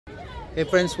Hey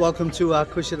friends, welcome to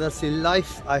Kusadasi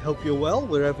Life. I hope you're well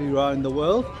wherever you are in the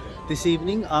world. This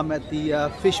evening I'm at the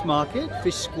fish market,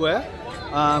 Fish Square.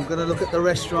 I'm going to look at the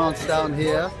restaurants down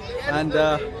here, and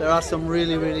there are some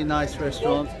really nice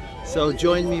restaurants. So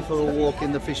join me for a walk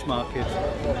in the fish market.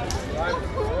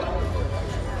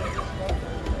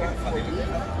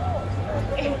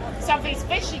 Something's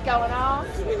fishy going on.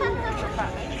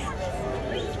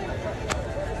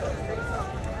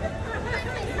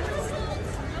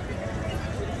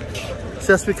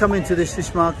 So as we come into this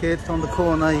fish market, on the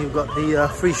corner you've got the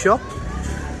free shop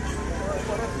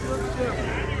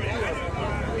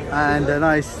and a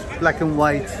nice black and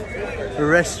white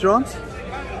restaurant.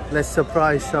 Let's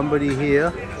surprise somebody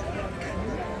here.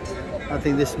 I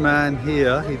think this man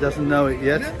here, he doesn't know it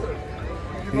yet.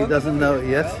 He doesn't know it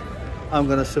yet. I'm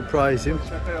gonna surprise him.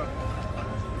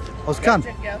 Oskan,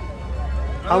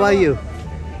 how are you?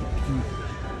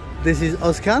 This is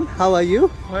Oskan. How are you?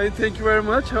 Hi, thank you very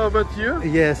much. How about you?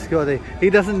 Yes, got it. He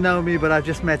doesn't know me, but I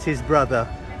just met his brother.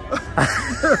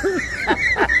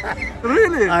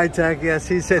 Really? I think, yes,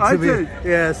 he said to me.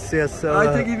 Yes. So,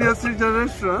 I think it is a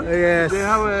restaurant. Yes. They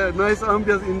have a nice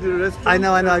ambience in the restaurant. I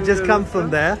know. I just come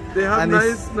from there. They have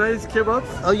nice kebabs.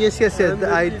 Oh yes.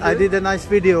 I did a nice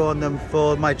video on them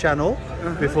for my channel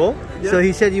before. Yeah. So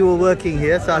he said you were working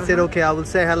here, so I said okay, I will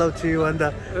say hello to you and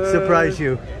surprise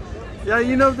you. Yeah,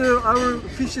 you know, our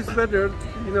fish is better.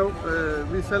 You know,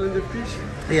 we sell in the fish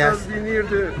because we near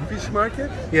the fish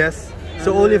market. Yes.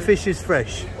 So all your fish is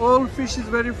fresh? All fish is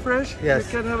very fresh. Yes.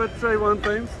 You can have a try one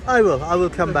time. I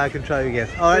will come back and try again.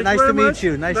 All right, nice to meet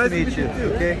you. Nice to meet you.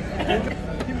 Okay.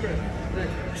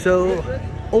 So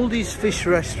all these fish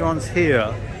restaurants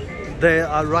here, they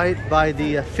are right by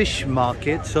the fish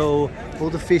market. So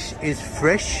all the fish is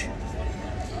fresh.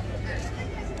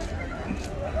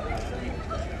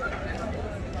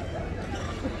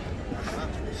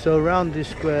 So around this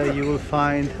square you will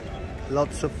find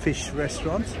lots of fish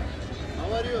restaurants.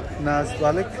 Naz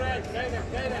Balik.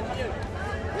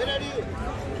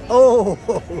 Oh,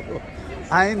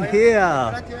 I'm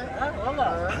here.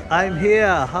 I'm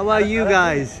here. How are you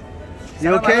guys?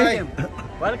 You okay?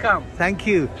 Welcome. Thank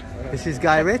you. This is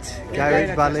Gayret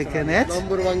Balik and Et.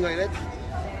 Number one Gayret.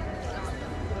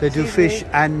 They do fish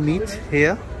and meat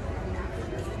here.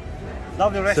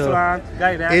 Lovely restaurant.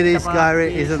 Gayret. It is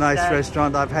Gayret is a nice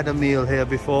restaurant. I've had a meal here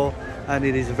before, and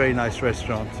it is a very nice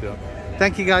restaurant. So,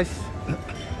 thank you guys.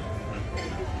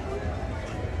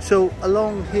 So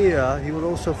along here you will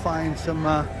also find some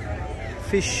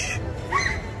fish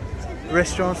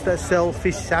restaurants that sell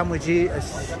fish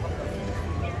sandwiches.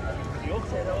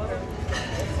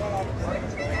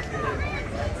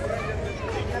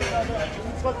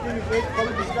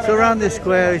 So around this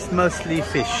square is mostly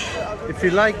fish. If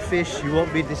you like fish, you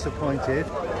won't be disappointed.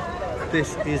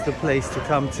 This is the place to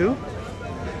come to.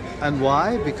 And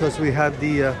why? Because we have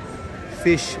the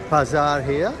fish bazaar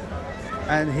here,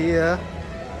 and here,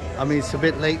 I mean, it's a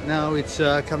bit late now, it's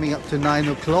coming up to 9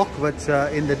 o'clock, but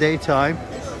in the daytime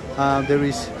there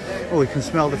is, oh, you can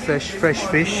smell the fresh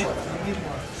fish.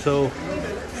 So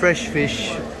fresh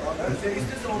fish.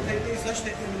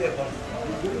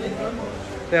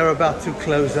 They're about to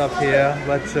close up here,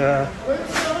 but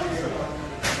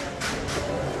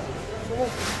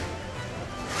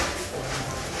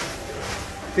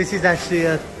this is actually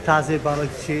a Taze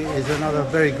Balıkçı. Is another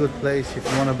very good place if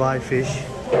you want to buy fish.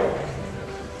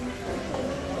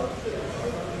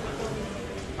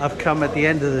 I've come at the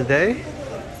end of the day,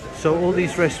 so all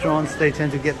these restaurants, they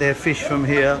tend to get their fish from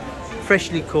here,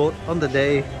 freshly caught on the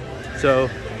day, so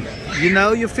you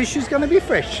know your fish is going to be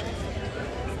fresh.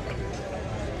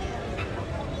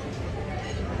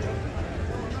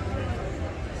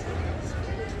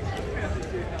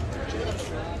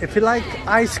 If you like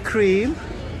ice cream,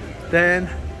 then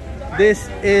this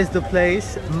is the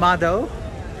place. Mado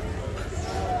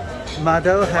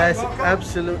has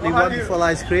absolutely wonderful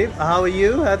ice cream. How are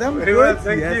you, Adam? Very well,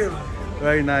 thank you.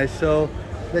 Very nice. So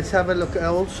let's have a look.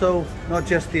 Also, not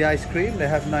just the ice cream, they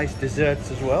have nice desserts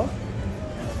as well.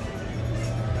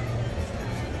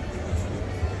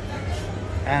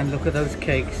 And look at those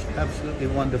cakes, absolutely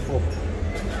wonderful.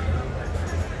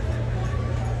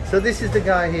 So this is the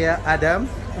guy here, Adam.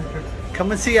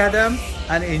 Come and see Adam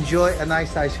and enjoy a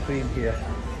nice ice cream here.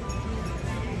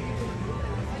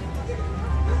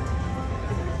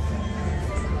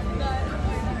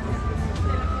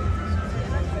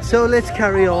 So let's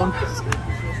carry on.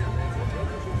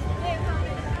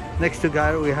 Next to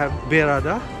Gair we have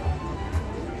Birada,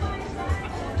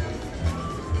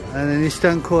 and an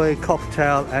Eastern Koi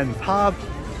cocktail and pub.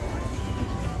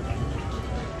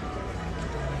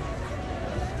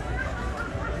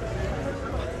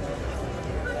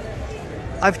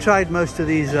 I've tried most of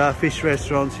these fish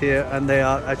restaurants here, and they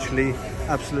are actually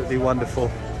absolutely wonderful.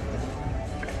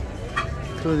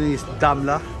 Including these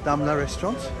damla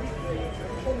restaurants.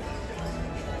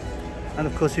 And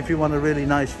of course, if you want a really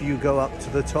nice view, go up to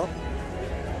the top.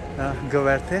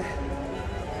 Goverte.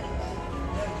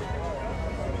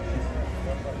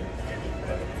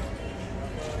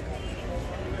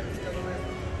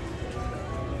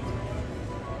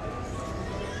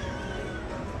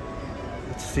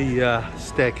 It's the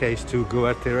staircase to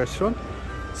Goverte restaurant.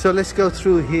 So let's go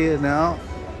through here now.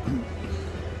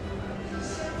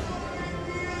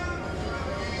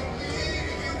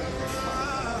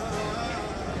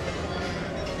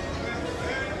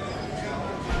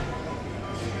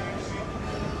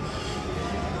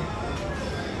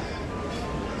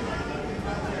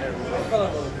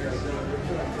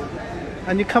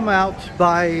 And you come out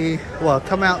by, well,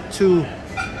 come out to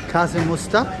Kazım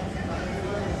Usta.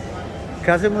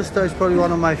 Kazım Usta is probably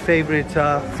one of my favorite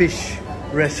fish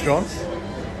restaurants.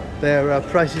 Their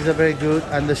prices are very good,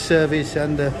 and the service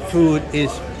and the food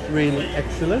is really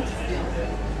excellent.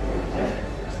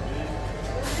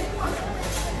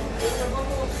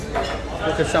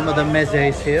 Look at some of the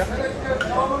mezes here.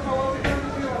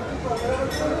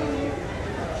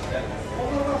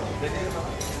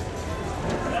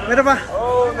 Merhaba.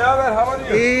 Oh, ne haber? How are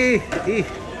you? İyi, iyi.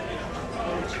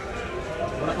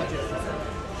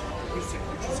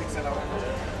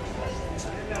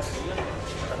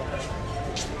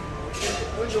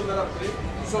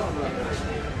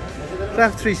 I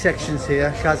have three sections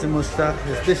here. Kazım Usta.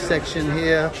 There's this section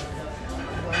here.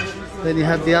 Then you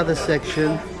have the other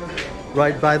section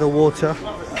right by the water.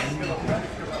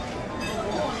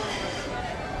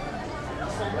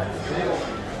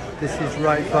 This is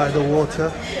right by the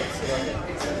water,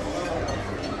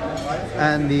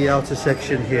 and the outer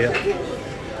section here.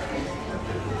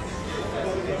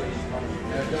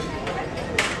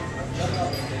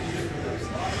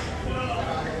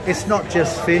 It's not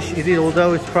just fish,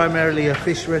 although it's primarily a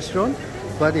fish restaurant,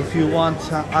 but if you want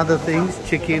other things,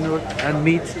 chicken and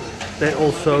meat, they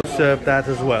also serve that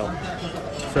as well.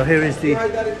 So here is the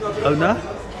owner.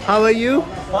 How are you?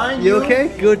 Fine. You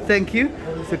okay? Good, thank you.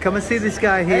 So come and see this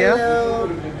guy here. Hello.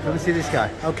 Come and see this guy.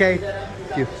 Okay.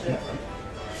 Thank you.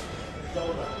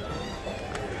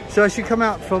 So as you come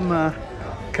out from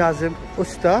Kazım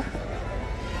Usta,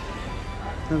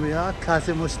 here we are,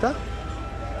 Kazım Usta.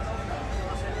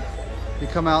 You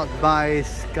come out by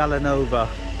Skalanova,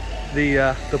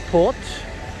 the port,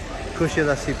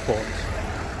 Kusadasi port.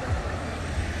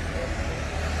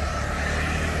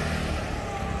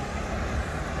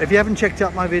 If you haven't checked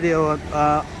out my video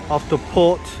of the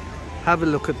port, have a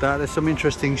look at that. There's some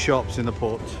interesting shops in the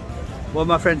port. Well,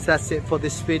 my friends, that's it for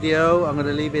this video. I'm going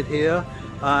to leave it here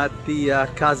at the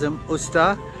Kazım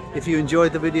Usta. If you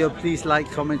enjoyed the video, please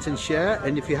like, comment and share.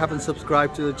 And if you haven't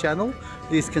subscribed to the channel,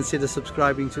 please consider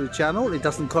subscribing to the channel. It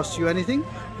doesn't cost you anything,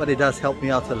 but it does help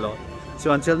me out a lot.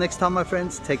 So until next time, my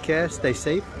friends, take care, stay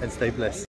safe and stay blessed.